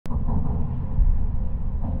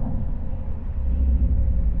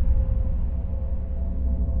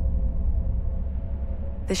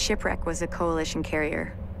The shipwreck was a coalition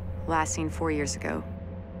carrier, last seen 4 years ago.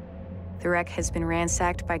 The wreck has been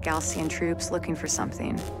ransacked by Gaalsien troops looking for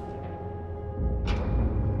something.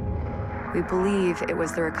 We believe it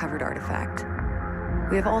was the recovered artifact.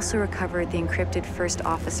 We have also recovered the encrypted first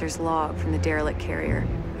officer's log from the derelict carrier.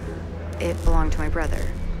 It belonged to my brother.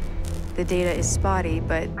 The data is spotty,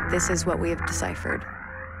 but this is what we have deciphered.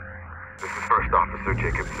 This is First Officer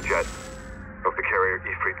Jacob Sajet of the carrier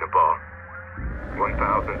Ifrit Nabal.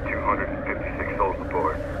 1,256 souls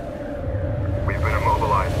aboard. We've been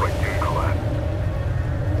immobilized by dune collapse.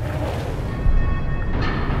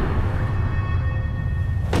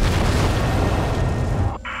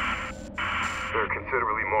 There are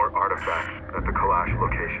considerably more artifacts at the Kalash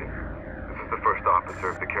location. This is the First Officer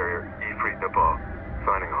of the carrier Ifrit Nabal,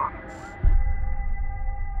 signing off.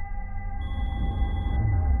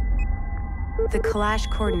 The Kalash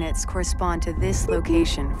coordinates correspond to this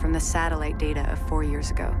location from the satellite data of 4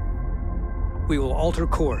 years ago. We will alter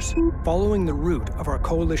course, following the route of our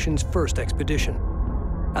coalition's first expedition.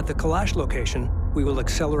 At the Kalash location, we will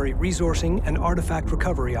accelerate resourcing and artifact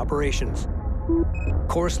recovery operations.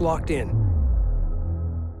 Course locked in.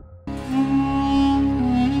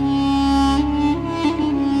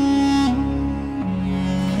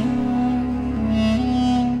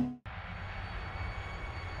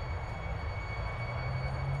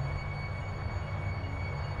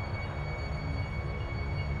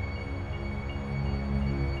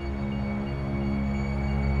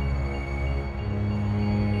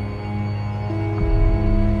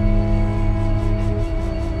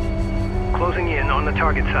 Closing in on the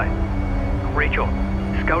target site. Rachel,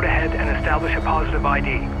 scout ahead and establish a positive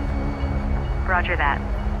ID. Roger that.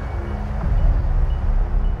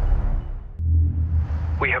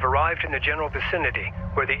 We have arrived in the general vicinity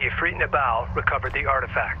where the Ifrit Nabal recovered the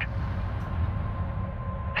artifact.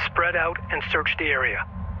 Spread out and search the area.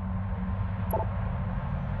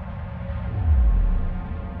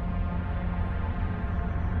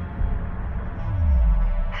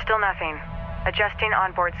 Still nothing. Adjusting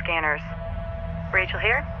onboard scanners. Rachel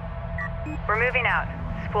here? We're moving out.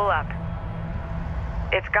 Spool up.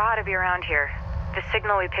 It's gotta be around here. The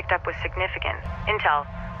signal we picked up was significant. Intel.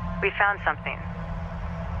 We found something.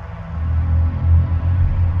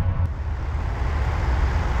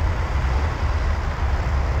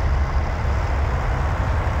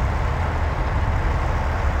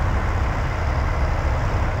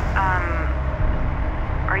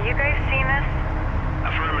 Are you guys seeing this?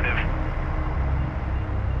 Affirmative.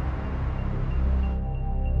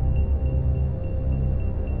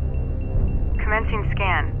 Commencing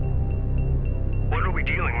scan. What are we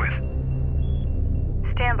dealing with?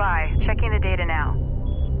 Stand by. Checking the data now.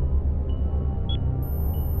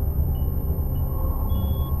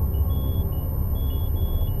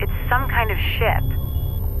 It's some kind of ship.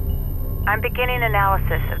 I'm beginning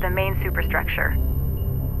analysis of the main superstructure.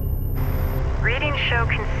 Readings show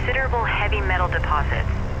considerable heavy metal deposits.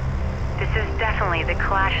 This is definitely the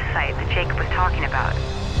Kalash Site that Jacob was talking about.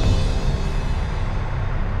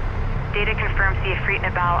 Data confirms the Ifrit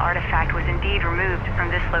Nabal artifact was indeed removed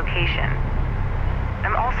from this location.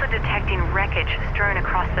 I'm also detecting wreckage strewn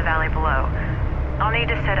across the valley below. I'll need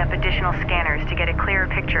to set up additional scanners to get a clearer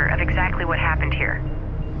picture of exactly what happened here.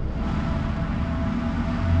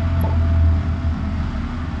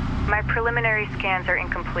 My preliminary scans are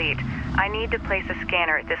incomplete. I need to place a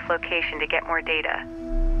scanner at this location to get more data.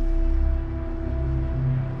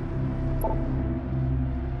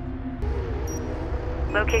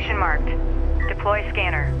 Location marked. Deploy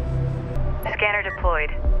scanner. Scanner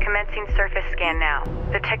deployed. Commencing surface scan now.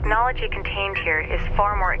 The technology contained here is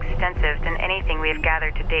far more extensive than anything we have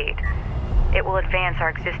gathered to date. It will advance our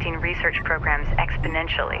existing research programs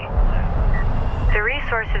exponentially. The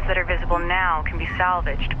resources that are visible now can be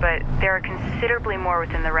salvaged, but there are considerably more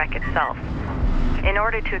within the wreck itself. In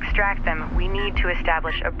order to extract them, we need to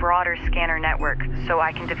establish a broader scanner network so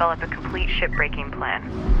I can develop a complete shipbreaking plan.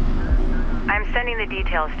 I'm sending the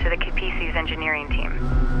details to the Kapisi's engineering team.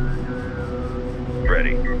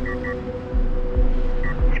 Ready.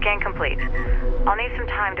 Scan complete. I'll need some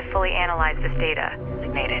time to fully analyze this data.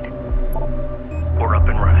 Designated. We're up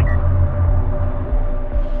and running.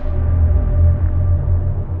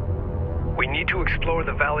 We need to explore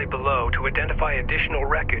the valley below to identify additional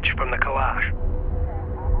wreckage from the Kalash.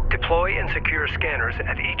 Deploy and secure scanners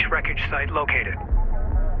at each wreckage site located.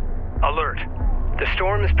 Alert. The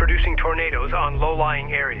storm is producing tornadoes on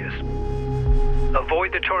low-lying areas.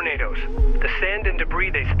 Avoid the tornadoes. The sand and debris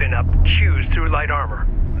they spin up chews through light armor.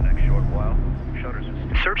 The next short while, shutters are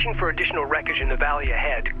Searching for additional wreckage in the valley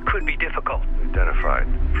ahead could be difficult. Identified.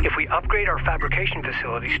 If we upgrade our fabrication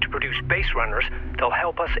facilities to produce Baserunners, they'll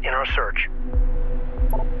help us in our search.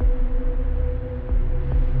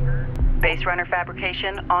 Baserunner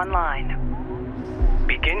fabrication online.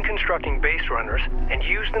 Begin constructing Baserunners and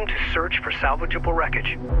use them to search for salvageable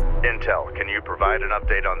wreckage. Intel, can you provide an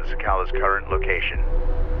update on the Sakala's current location?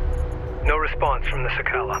 No response from the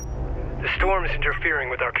Sakala. The storm is interfering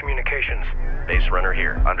with our communications. Baserunner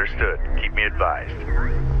here. Understood. Keep me advised.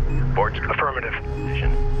 Ports affirmative.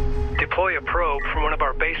 Deploy a probe from one of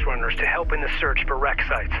our Baserunners to help in the search for wreck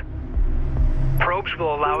sites. Probes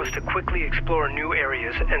will allow us to quickly explore new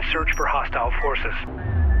areas and search for hostile forces.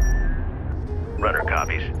 Runner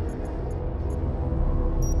copies.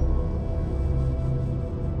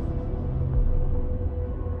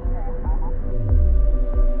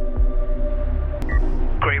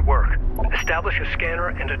 Great work. Establish a scanner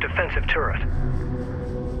and a defensive turret.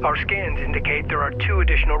 Our scans indicate there are 2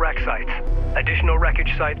 additional wreck sites. Additional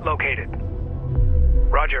wreckage site located.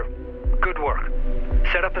 Roger. Good work.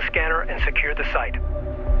 Set up a scanner and secure the site.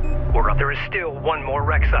 There is still 1 more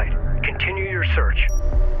wreck site. Continue your search.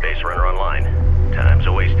 Baserunner online. Time's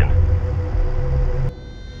a-wasting.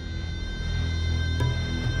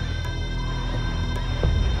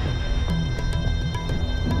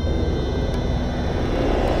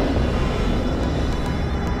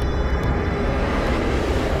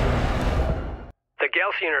 The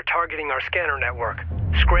Gaalsien are targeting our scanner network.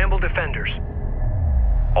 Scramble defenders.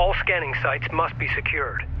 All scanning sites must be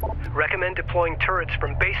secured. Recommend deploying turrets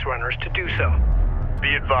from Baserunners to do so.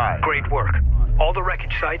 Be advised. Great work. All the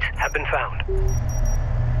wreckage sites have been found.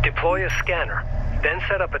 Deploy a scanner, then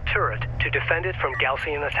set up a turret to defend it from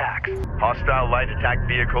Gaalsien attacks. Hostile light attack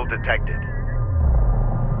vehicle detected.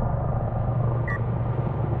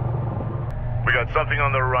 We got something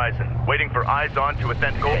on the horizon. Waiting for eyes on to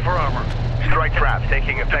authenticate. Go for armor. Strike trap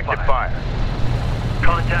taking effective fire.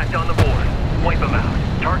 Contact on the board. Wipe them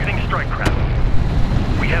out. Targeting strike craft.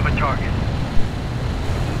 We have a target.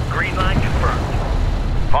 Green line confirmed.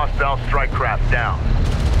 Hostile strike craft down.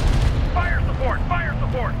 Fire support! Fire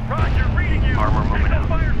support! Roger, reading you! Armor moving out.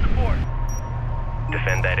 Fire support!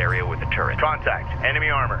 Defend that area with a turret. Contact. Enemy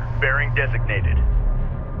armor. Bearing designated.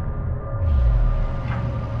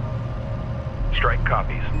 Strike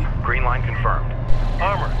copies. Green line confirmed.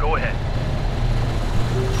 Armor, go ahead.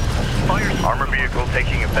 Fire support. Armor vehicle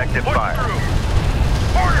taking effective fire. Through.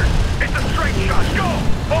 Orders! It's a straight shot! Go!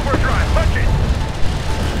 Overdrive! Punch it!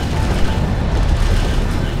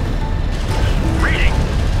 Reading!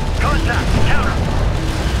 Contact! Counter!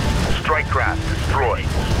 Strike craft destroyed.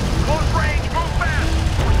 Close range! Move fast!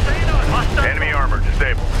 We're staying on! Hostile! Enemy armor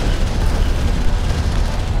disabled.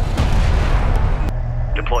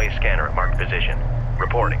 Deploy a scanner at marked position.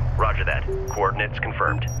 Reporting. Roger that. Coordinates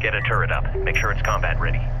confirmed. Get a turret up. Make sure it's combat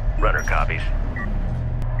ready. Runner copies.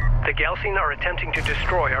 The Gaalsien are attempting to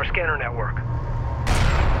destroy our scanner network.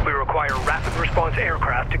 We require rapid response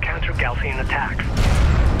aircraft to counter Gaalsien attacks.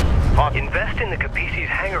 Invest in the Kapisi's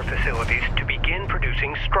hangar facilities to begin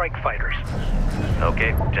producing strike fighters.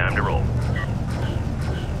 Okay, time to roll.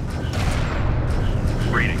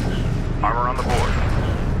 Reading. Armor on the board.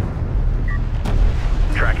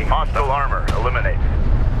 Tracking. Hostile armor eliminate.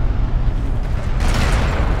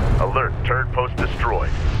 Alert, turret post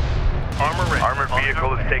destroyed. Armor ready. Armored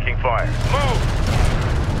vehicle is taking fire. Move!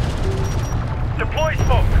 Deploy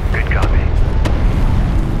smoke! Good copy.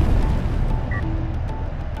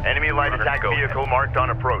 Enemy light attack vehicle marked on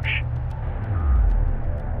approach.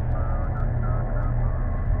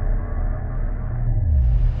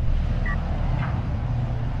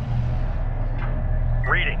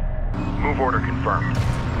 Reading. Move order confirmed.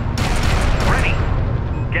 Ready.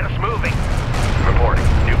 Get us moving. Reporting.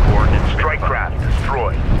 New coordinates. Strike craft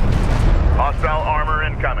destroyed. Hostile armor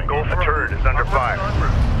incoming. The turret is under fire.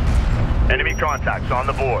 Enemy contacts on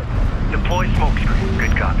the board. Deploy smoke screen.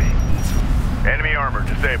 Good copy. Enemy armor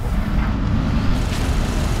disabled.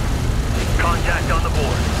 Contact on the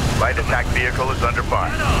board. Light attack vehicle is under fire.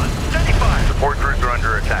 Head on. Steady fire. Support crews are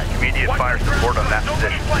under attack. Immediate fire support on that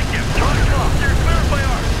position. Flank him. Target off. They're cleared by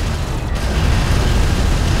ours.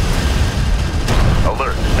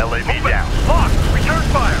 Alert. LAV down. Lock. Return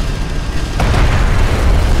fire.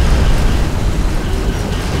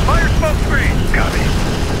 Fire smoke screen. Copy.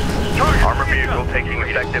 Target. Armor vehicle taking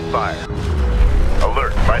effective fire.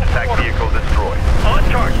 Alert. Light attack vehicle destroyed. On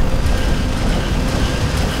target.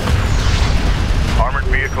 Armored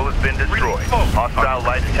vehicle has been destroyed. Hostile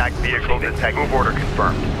light attack vehicle detected. Move order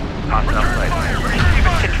confirmed. Hostile site.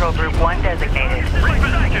 Control Group 1 designated.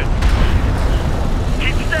 Reposition.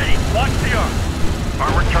 Keep steady. Watch the arm.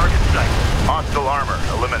 Armored target site. Hostile armor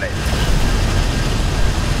eliminated.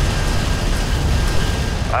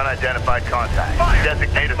 Unidentified contact. Fire!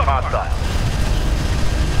 Designated hostile.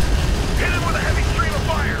 Hit him with a heavy stream of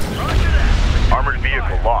fire! Roger that! Armored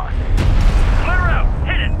vehicle lost. Clear out!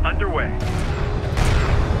 Hit it! Underway.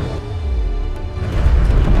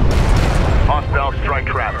 Hostile strike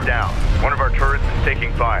craft down. One of our turrets is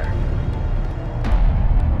taking fire.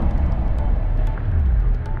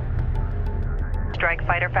 Strike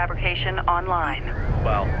fighter fabrication online.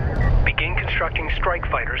 Well, begin constructing strike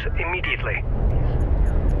fighters immediately.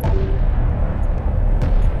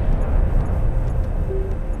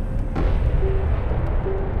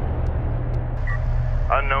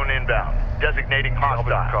 Unknown inbound. Designating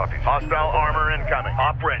hostile. Copy. Hostile armor incoming.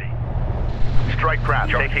 Op ready. Strike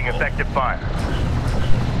craft taking effective fire.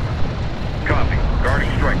 Copy.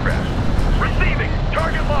 Guarding strike craft. Receiving.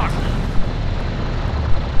 Target locked.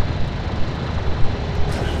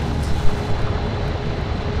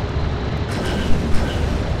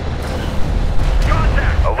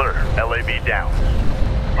 Contact. Alert. LAB down.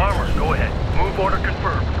 Armor, go ahead. Move order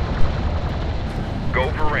confirmed.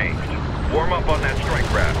 Go for range. Warm up on that strike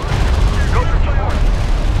craft. Go for support.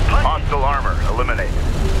 Hostile armor eliminated.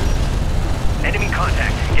 Enemy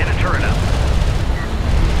contact. Get a turret up.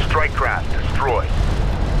 Strike craft destroyed.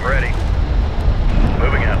 Ready.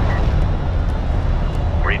 Moving out.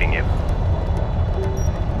 Reading you.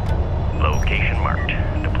 Location marked.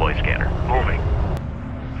 Deploy scanner. Moving.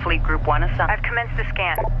 Fleet Group 1 assigned. I've commenced the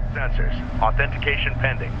scan. Sensors. Authentication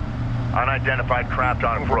pending. Unidentified craft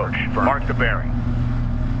on approach. Mark the bearing.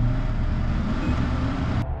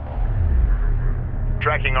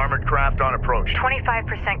 Tracking armored craft on approach.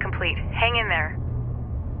 25% complete. Hang in there.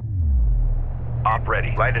 Op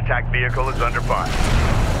ready. Light attack vehicle is under fire.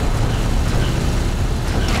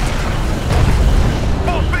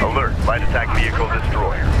 Alert. Light attack vehicle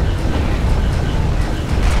destroyed.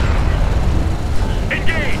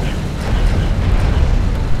 Engage!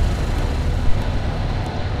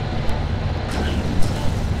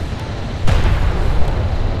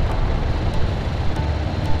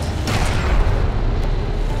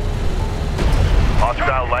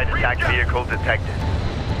 Hostile light attack vehicle detected.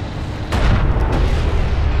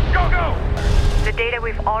 Go, go! The data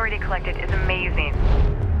we've already collected is amazing.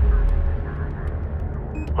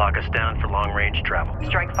 Lock us down for long-range travel.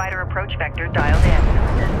 Strike fighter approach vector dialed in.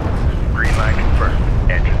 Green light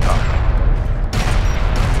confirmed. Engine talk.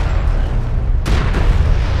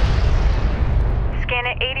 Scan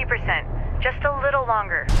at 80%. Just a little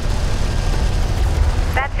longer.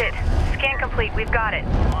 That's it. Scan complete. We've got it.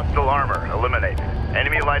 Hostile armor eliminated.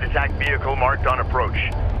 Enemy light attack vehicle marked on approach.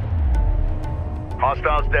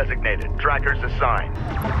 Hostiles designated. Trackers assigned.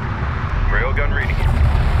 Railgun reading.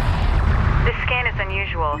 This scan is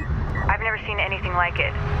unusual. I've never seen anything like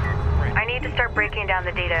it. I need to start breaking down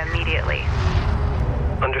the data immediately.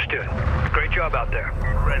 Understood. Great job out there.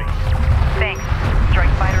 Ready. Thanks. Strike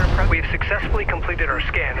fighter approach. We've successfully completed our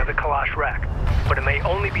scan of the Kalash wreck, but it may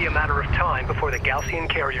only be a matter of time before the Gaalsien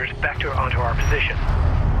carriers vector onto our position.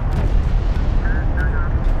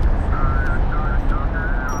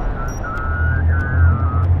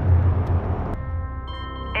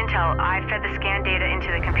 Intel, I fed the scan data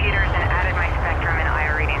into the computers and added my spectrum and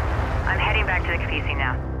IR readings. I'm heading back to the Kapisi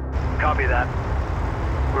now. Copy that.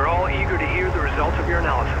 We're all eager to hear the results of your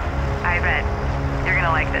analysis. I bet. You're gonna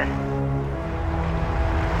like this.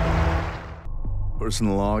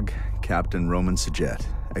 Personal log, Captain Roman Sajet,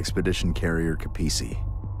 Expedition Carrier Kapisi.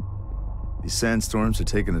 These sandstorms have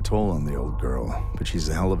taken a toll on the old girl, but she's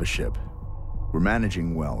a hell of a ship. We're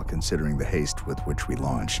managing well, considering the haste with which we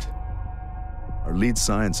launched. Our lead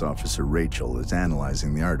science officer, Rachel, is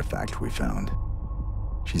analyzing the artifact we found.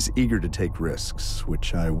 She's eager to take risks,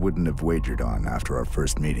 which I wouldn't have wagered on after our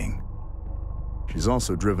first meeting. She's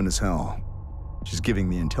also driven as hell. She's giving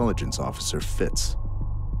the intelligence officer fits.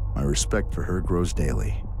 My respect for her grows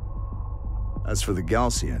daily. As for the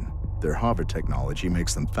Gaalsien, their hover technology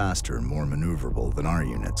makes them faster and more maneuverable than our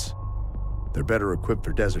units. They're better equipped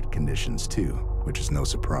for desert conditions too, which is no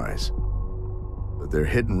surprise. But their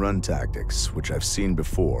hit-and-run tactics, which I've seen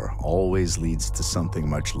before, always leads to something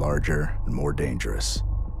much larger and more dangerous.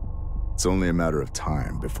 It's only a matter of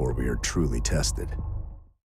time before we are truly tested.